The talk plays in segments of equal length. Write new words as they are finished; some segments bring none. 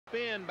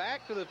spin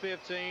back to the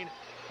 15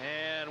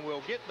 and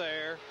will get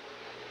there.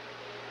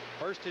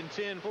 1st and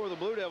 10 for the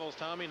Blue Devils,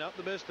 Tommy. Not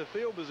the best of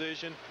field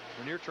position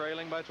when you're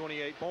trailing by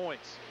 28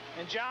 points.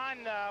 And, John,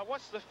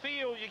 what's the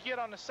feel you get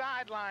on the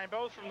sideline,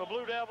 both from the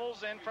Blue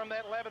Devils and from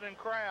that Lebanon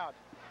crowd?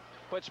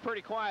 Well, it's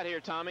pretty quiet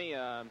here, Tommy.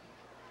 A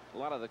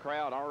lot of the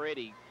crowd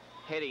already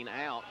heading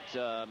out,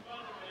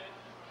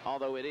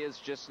 although it is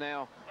just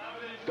now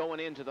going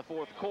into the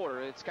 4th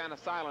quarter. It's kind of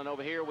silent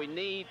over here. We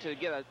need to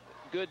get a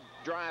good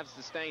drive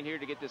sustained here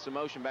to get this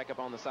emotion back up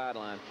on the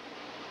sideline.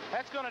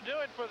 That's going to do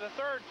it for the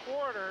 3rd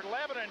quarter.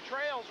 Lebanon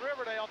trails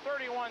Riverdale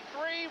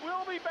 31-3.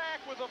 We'll be back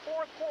with the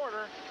 4th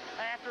quarter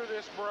after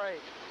this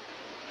break.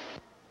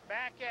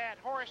 Back at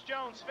Horace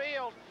Jones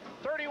Field,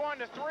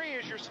 31-3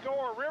 is your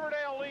score.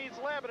 Riverdale leads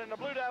Lebanon. The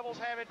Blue Devils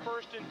have it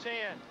 1st and 10.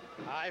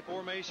 High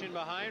formation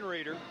behind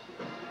Reeder.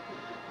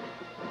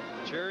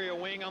 Cherry a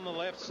wing on the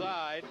left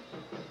side.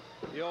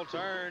 He'll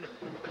turn.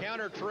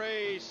 Counter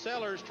Trey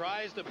Sellers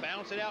tries to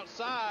bounce it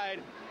outside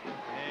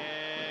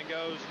and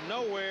goes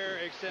nowhere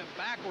except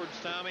backwards,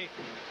 Tommy.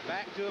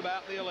 Back to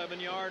about the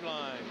 11-yard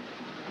line.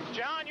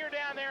 John, you're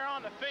down there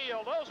on the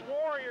field. Those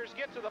Warriors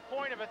get to the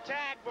point of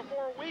attack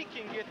before we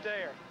can get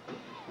there.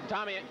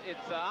 Tommy, it's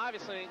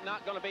obviously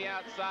not going to be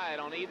outside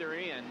on either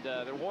end.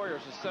 The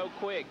Warriors are so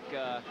quick.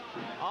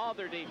 All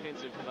their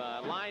defensive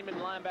linemen,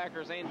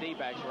 linebackers, and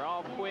D-backs were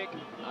all quick,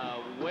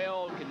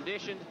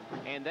 well-conditioned,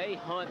 and they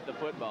hunt the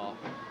football.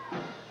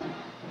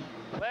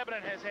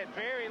 Lebanon has had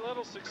very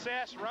little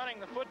success running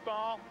the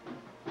football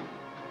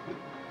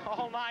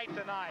all night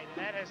tonight,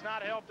 and that has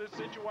not helped this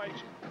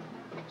situation.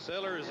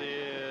 Sellers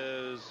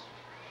is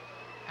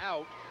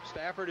out.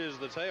 Stafford is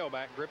the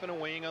tailback. Griffin a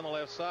wing on the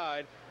left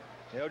side.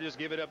 They'll just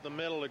give it up the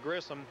middle to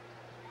Grissom.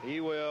 He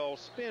will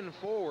spin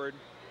forward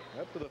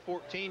up to the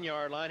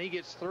 14-yard line. He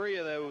gets 3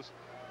 of those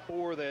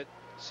 4 that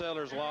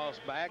Sellers lost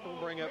back. Will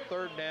bring up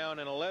 3rd down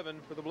and 11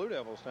 for the Blue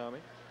Devils, Tommy.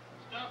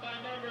 Stop by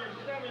number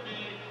 70.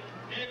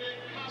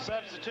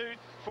 Substitute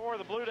for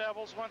the Blue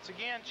Devils. Once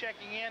again,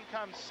 checking in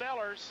comes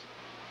Sellers.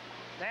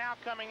 Now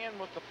coming in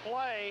with the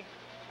play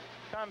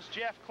comes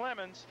Jeff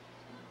Clemens.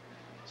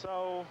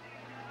 So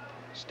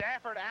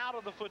Stafford out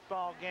of the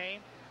football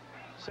game.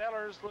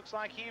 Sellers looks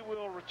like he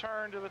will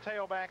return to the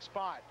tailback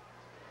spot.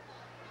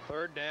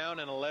 3rd down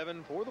and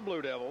 11 for the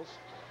Blue Devils.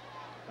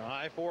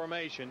 High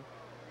formation.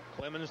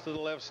 Clemens to the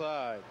left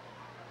side.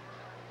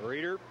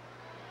 Reeder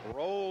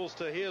rolls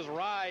to his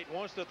right,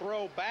 wants to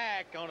throw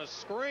back on a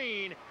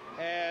screen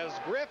as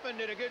Griffin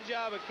did a good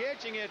job of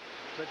catching it.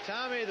 But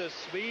Tommy, the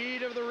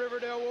speed of the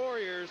Riverdale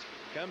Warriors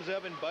comes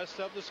up and busts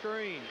up the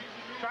screen.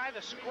 Try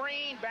the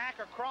screen back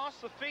across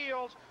the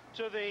field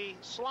to the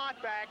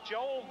slot back,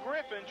 Joel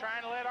Griffin,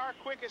 trying to let our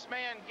quickest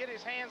man get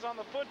his hands on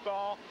the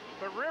football.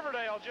 But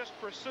Riverdale just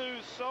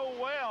pursues so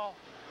well.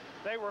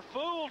 They were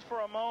fooled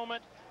for a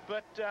moment,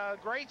 but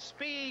great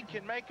speed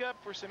can make up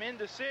for some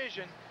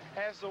indecision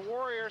as the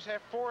Warriors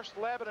have forced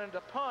Lebanon to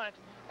punt,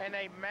 and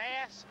they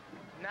mass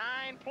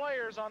 9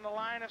 players on the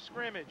line of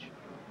scrimmage.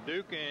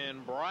 Duke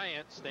and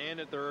Bryant stand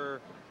at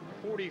their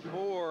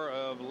 44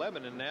 of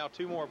Lebanon. Now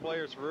 2 more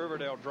players for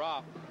Riverdale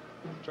drop.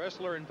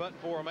 Tressler in punt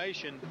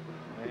formation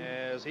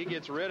as he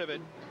gets rid of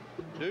it.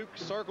 Duke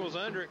circles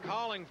under it,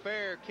 calling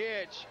fair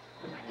catch,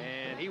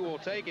 and he will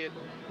take it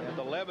at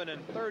the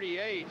Lebanon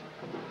 38.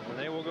 And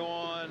they will go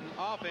on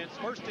offense.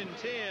 1st and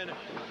 10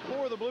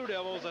 for the Blue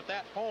Devils at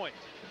that point.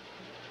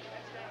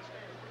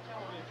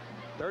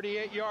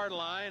 38-yard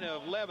line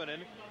of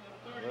Lebanon.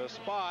 The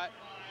spot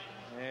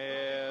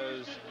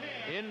as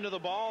into the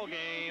ball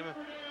game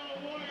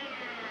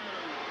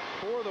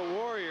for the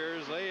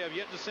Warriors. They have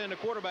yet to send a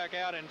quarterback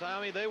out, and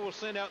Tommy, they will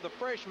send out the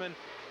freshman,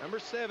 number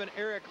 7,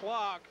 Eric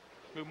Locke,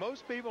 who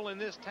most people in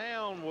this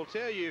town will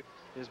tell you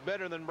is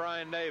better than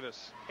Brian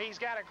Davis. He's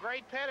got a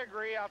great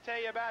pedigree. I'll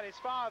tell you about his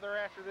father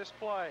after this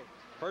play.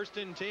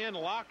 1st and 10,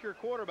 Locke your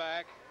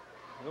quarterback.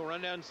 We'll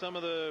run down some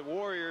of the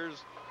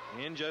Warriors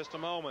in just a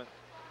moment.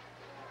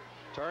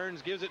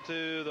 Turns, gives it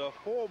to the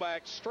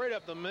fullback straight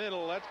up the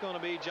middle. That's going to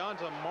be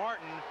Jonta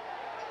Martin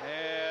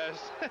as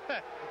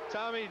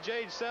Tommy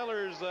Jade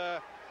Sellers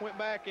went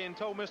back and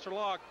told Mr.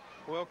 Locke,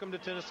 welcome to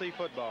Tennessee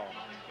football.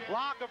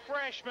 Locke, a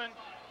freshman,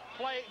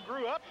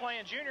 grew up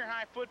playing junior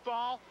high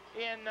football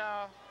in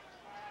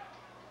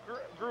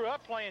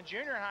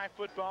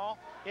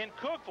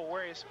Cookeville,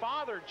 where his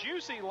father,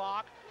 Juicy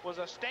Locke, was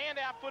a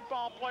standout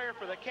football player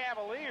for the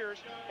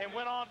Cavaliers and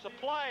went on to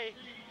play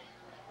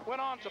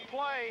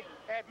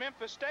at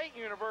Memphis State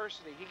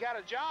University. He got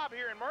a job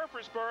here in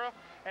Murfreesboro,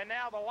 and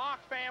now the Locke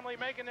family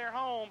making their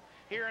home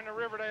here in the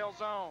Riverdale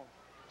zone.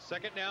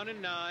 2nd down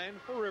and 9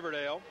 for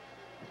Riverdale.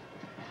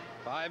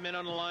 5 men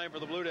on the line for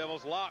the Blue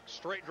Devils. Locke,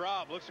 straight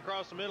drop, looks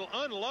across the middle,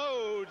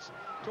 unloads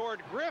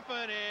toward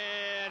Griffin,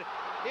 and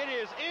it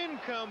is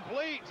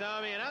incomplete,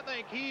 Tommy, and I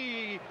think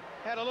he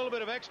had a little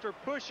bit of extra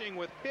pushing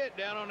with Pitt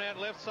down on that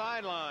left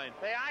sideline.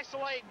 They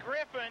isolate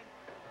Griffin,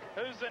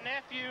 who's the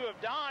nephew of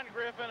Don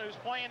Griffin, who's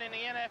playing in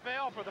the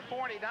NFL for the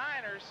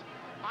 49ers,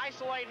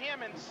 isolate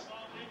him in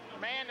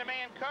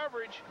man-to-man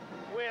coverage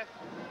with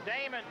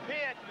Damon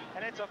Pitt,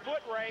 and it's a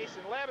foot race,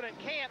 and Lebanon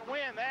can't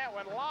win that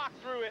one. Locke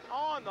threw it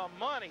on the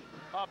money.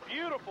 A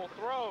beautiful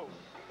throw,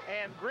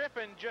 and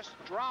Griffin just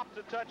dropped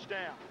the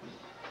touchdown.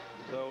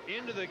 So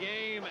into the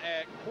game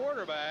at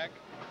quarterback.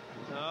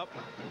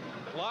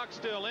 Locke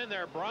still in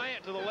there.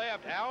 Bryant to the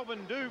left.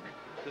 Alvin Duke,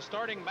 the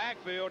starting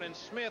backfield, and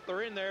Smith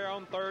are in there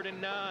on 3rd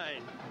and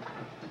 9.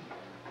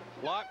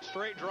 Locke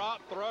straight drop,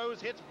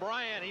 throws, hits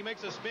Bryant. He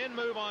makes a spin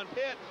move on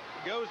Pitt.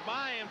 Goes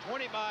by him,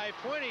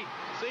 25-20.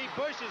 See,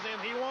 pushes him.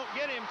 He won't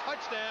get him.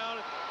 Touchdown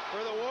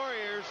for the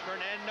Warriors,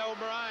 Fernando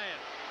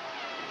Bryant.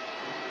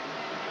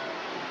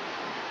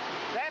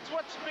 That's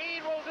what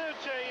speed will do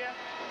to you.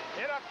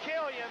 It'll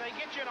kill you. They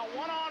get you in a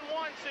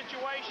one-on-one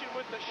situation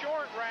with the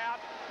short route.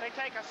 They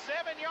take a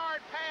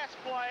 7-yard pass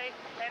play,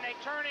 and they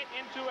turn it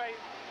into a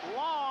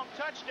long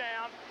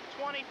touchdown,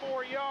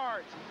 24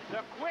 yards.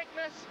 The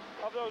quickness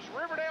of those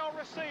Riverdale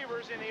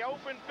receivers in the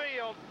open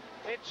field,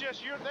 it's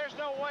just, there's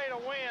no way to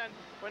win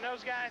when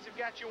those guys have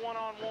got you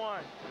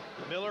one-on-one.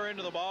 Miller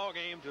into the ball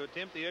game to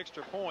attempt the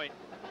extra point.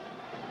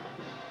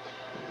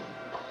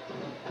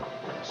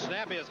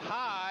 Snap is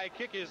high,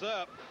 kick is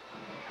up.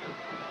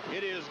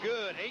 It is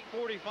good.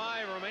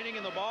 8:45 remaining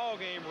in the ball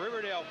game.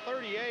 Riverdale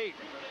 38,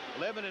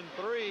 Lebanon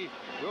 3.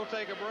 We'll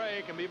take a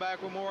break and be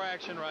back with more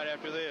action right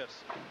after this.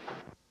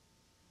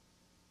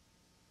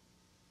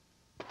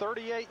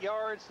 38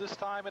 yards. This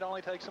time it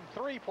only takes him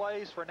 3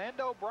 plays.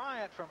 Fernando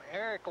Bryant from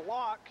Eric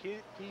Locke.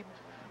 He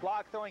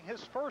Locke throwing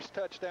his first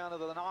touchdown of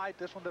the night.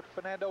 This one to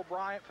Fernando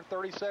Bryant for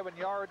 37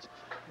 yards.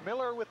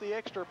 Miller with the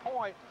extra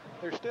point.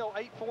 There's still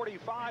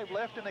 8:45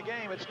 left in the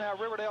game. It's now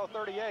Riverdale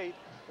 38,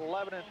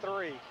 Lebanon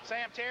 3.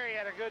 Sam Terry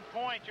had a good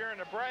point during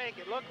the break.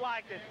 It looked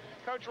like that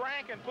Coach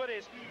Rankin put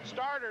his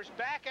starters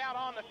back out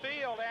on the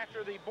field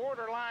after the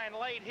borderline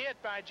late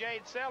hit by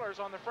Jade Sellers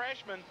on the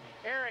freshman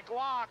Eric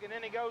Locke, and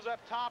then he goes up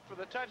top for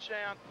the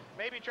touchdown,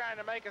 maybe trying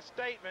to make a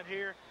statement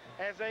here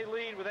as they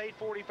lead with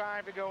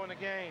 8:45 to go in the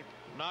game.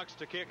 Knox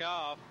to kick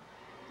off.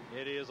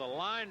 It is a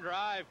line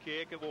drive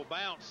kick. It will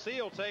bounce.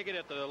 Seal take it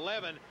at the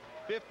 11.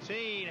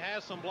 15,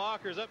 has some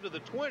blockers up to the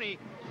 20,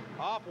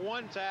 off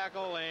one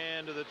tackle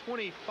and to the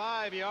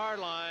 25-yard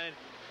line.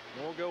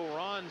 We'll go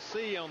Ron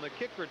C. on the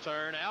kick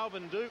return.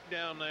 Alvin Duke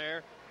down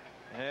there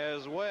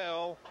as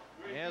well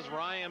as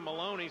Ryan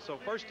Maloney. So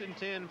 1st and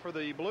 10 for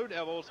the Blue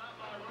Devils.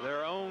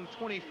 Their own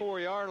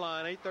 24-yard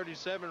line.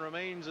 8:37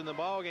 remains in the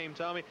ball game.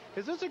 Tommy,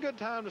 is this a good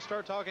time to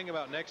start talking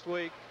about next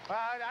week?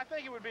 I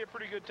think it would be a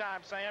pretty good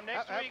time, Sam.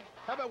 Next week.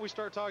 How about we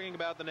start talking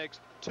about the next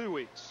 2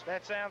 weeks?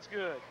 That sounds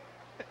good.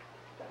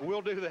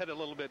 We'll do that a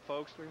little bit,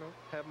 folks. We don't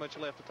have much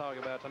left to talk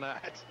about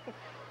tonight.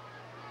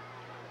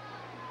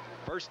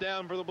 First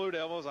down for the Blue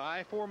Devils.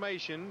 I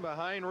formation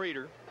behind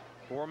Reeder.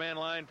 4-man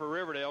line for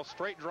Riverdale.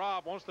 Straight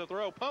drop, wants to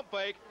throw, pump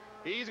fake.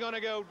 He's going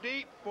to go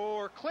deep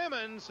for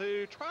Clemens,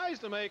 who tries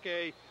to make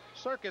a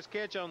circus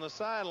catch on the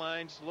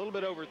sideline, just a little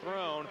bit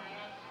overthrown,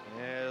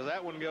 as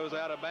that one goes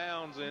out of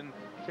bounds. And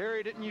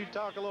Terry, didn't you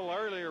talk a little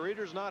earlier,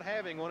 Reeder's not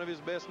having one of his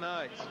best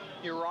nights?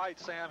 You're right,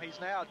 Sam. He's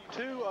now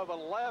 2 of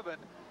 11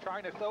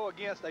 trying to throw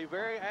against a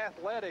very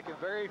athletic and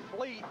very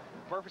fleet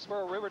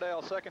Murfreesboro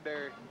Riverdale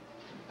secondary.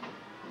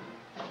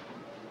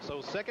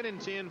 So 2nd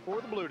and 10 for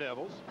the Blue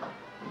Devils.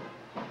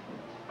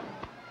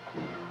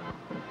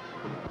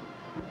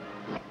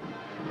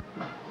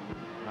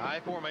 High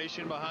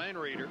formation behind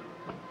Reeder.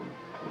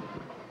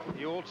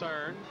 He'll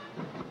turn.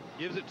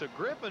 Gives it to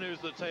Griffin, who's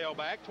the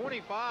tailback.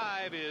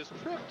 25 is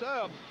tripped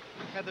up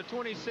at the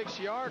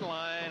 26-yard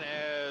line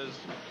as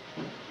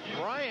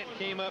Bryant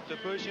came up to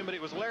push him, but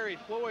it was Larry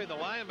Floyd, the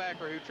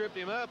linebacker, who tripped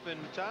him up. And,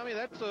 Tommy,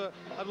 that's a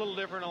little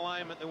different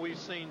alignment than we've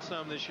seen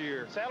some this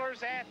year.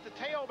 Sellers at the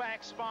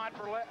tailback spot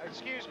for,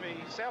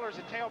 Sellers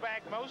at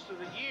tailback most of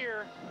the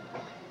year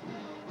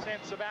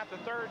since about the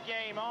 3rd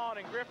game on,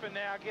 and Griffin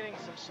now getting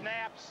some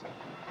snaps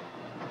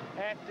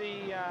at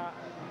the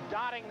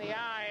dotting the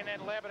I in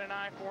that Lebanon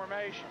I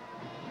formation.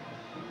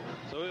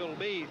 So it'll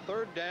be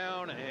 3rd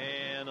down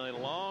and a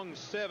long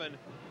 7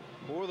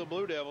 for the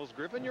Blue Devils.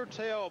 Griffin, your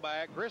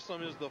tailback.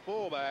 Grissom is the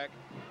fullback.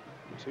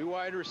 2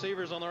 wide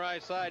receivers on the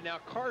right side. Now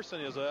Carson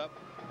is up,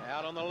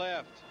 out on the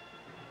left.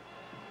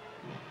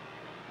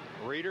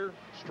 Reeder,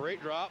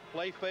 straight drop,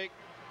 play fake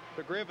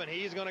to Griffin.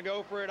 He's going to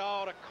go for it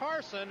all to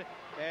Carson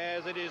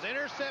as it is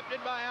intercepted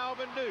by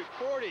Alvin Duke.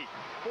 40,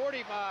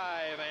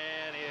 45,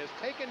 and is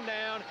taken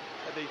down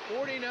at the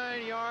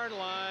 49-yard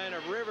line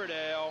of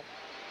Riverdale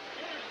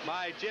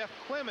by Jeff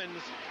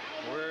Clemens,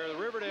 where the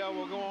Riverdale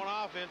will go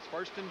on offense.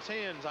 1st and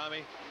 10,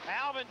 Tommy.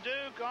 Alvin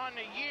Duke on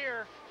the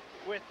year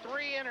with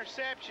 3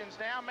 interceptions.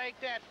 Now make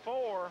that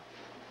 4.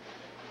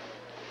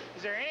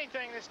 Is there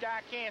anything this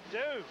guy can't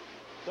do?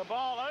 The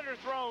ball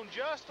underthrown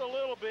just a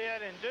little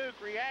bit, and Duke,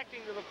 reacting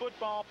to the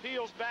football,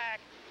 peels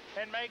back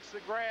and makes the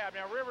grab.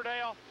 Now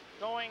Riverdale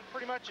going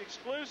pretty much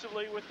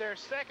exclusively with their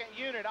 2nd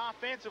unit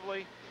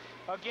offensively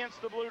against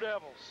the Blue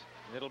Devils.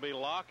 It'll be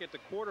Locke at the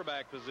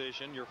quarterback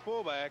position. Your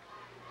fullback,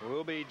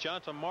 will be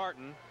Jonta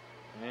Martin,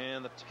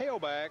 and the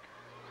tailback,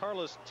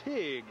 Carlos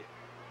Tigg.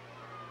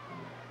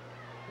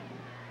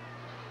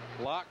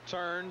 Locke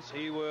turns.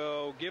 He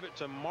will give it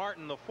to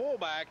Martin, the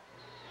fullback,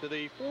 to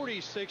the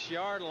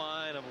 46-yard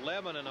line of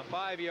Lebanon, a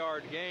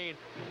 5-yard gain.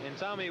 And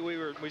Tommy, we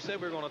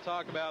said we were going to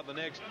talk about the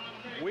next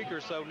week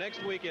or so.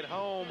 Next week at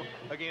home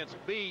against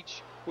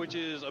Beach, which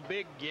is a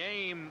big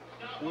game,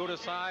 will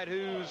decide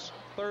who's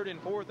third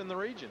and fourth in the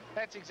region.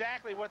 That's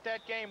exactly what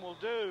that game will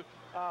do.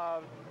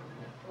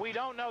 We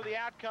don't know the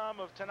outcome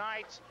of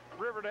tonight's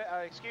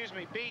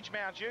Beach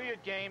Mount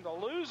Juliet game. The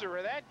loser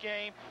of that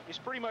game is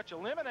pretty much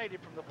eliminated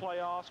from the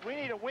playoffs. We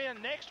need a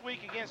win next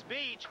week against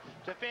Beach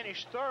to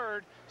finish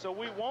third, so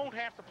we won't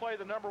have to play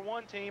the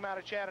 #1 team out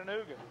of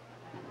Chattanooga.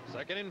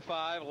 2nd and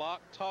 5.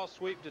 Locke toss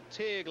sweep to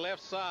Tigg,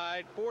 left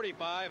side.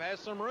 45 has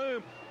some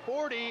room.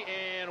 40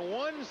 and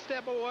one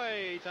step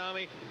away,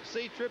 Tommy.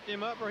 C tripped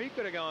him up, or he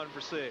could have gone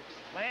for 6.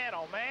 Man,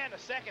 oh man, the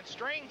second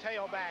string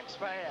tailback's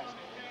fast.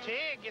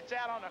 Tigg gets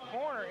out on the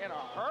corner in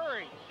a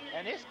hurry,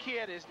 and this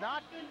kid is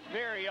not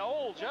very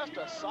old, just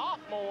a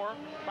sophomore,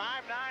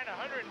 5'9",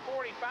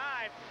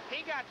 145.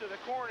 He got to the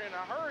corner in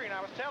a hurry, and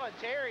I was telling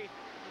Terry,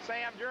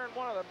 Sam, during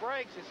one of the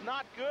breaks, it's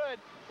not good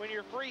when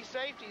your free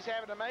safety's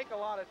having to make a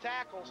lot of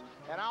tackles,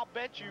 and I'll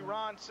bet you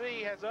Ron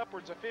C. has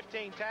upwards of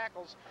 15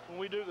 tackles when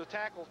we do the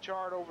tackle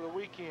chart over the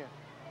weekend.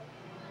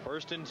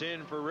 1st and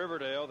 10 for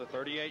Riverdale, the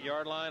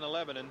 38-yard line of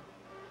Lebanon.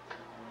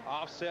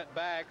 Offset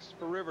backs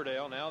for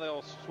Riverdale. Now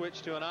they'll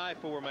switch to an I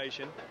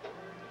formation.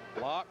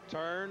 Locke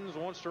turns,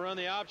 wants to run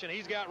the option.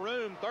 He's got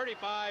room.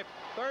 35,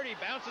 30,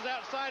 bounces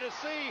outside of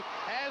C,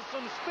 has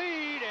some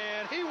speed,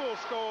 and he will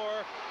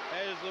score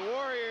as the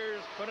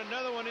Warriors put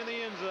another one in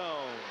the end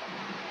zone.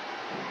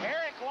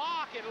 Eric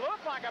Locke, it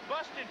looked like a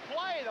busted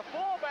play. The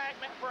fullback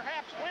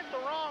perhaps went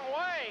the wrong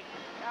way.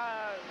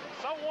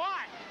 So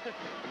what?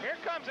 Here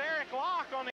comes Eric Locke on the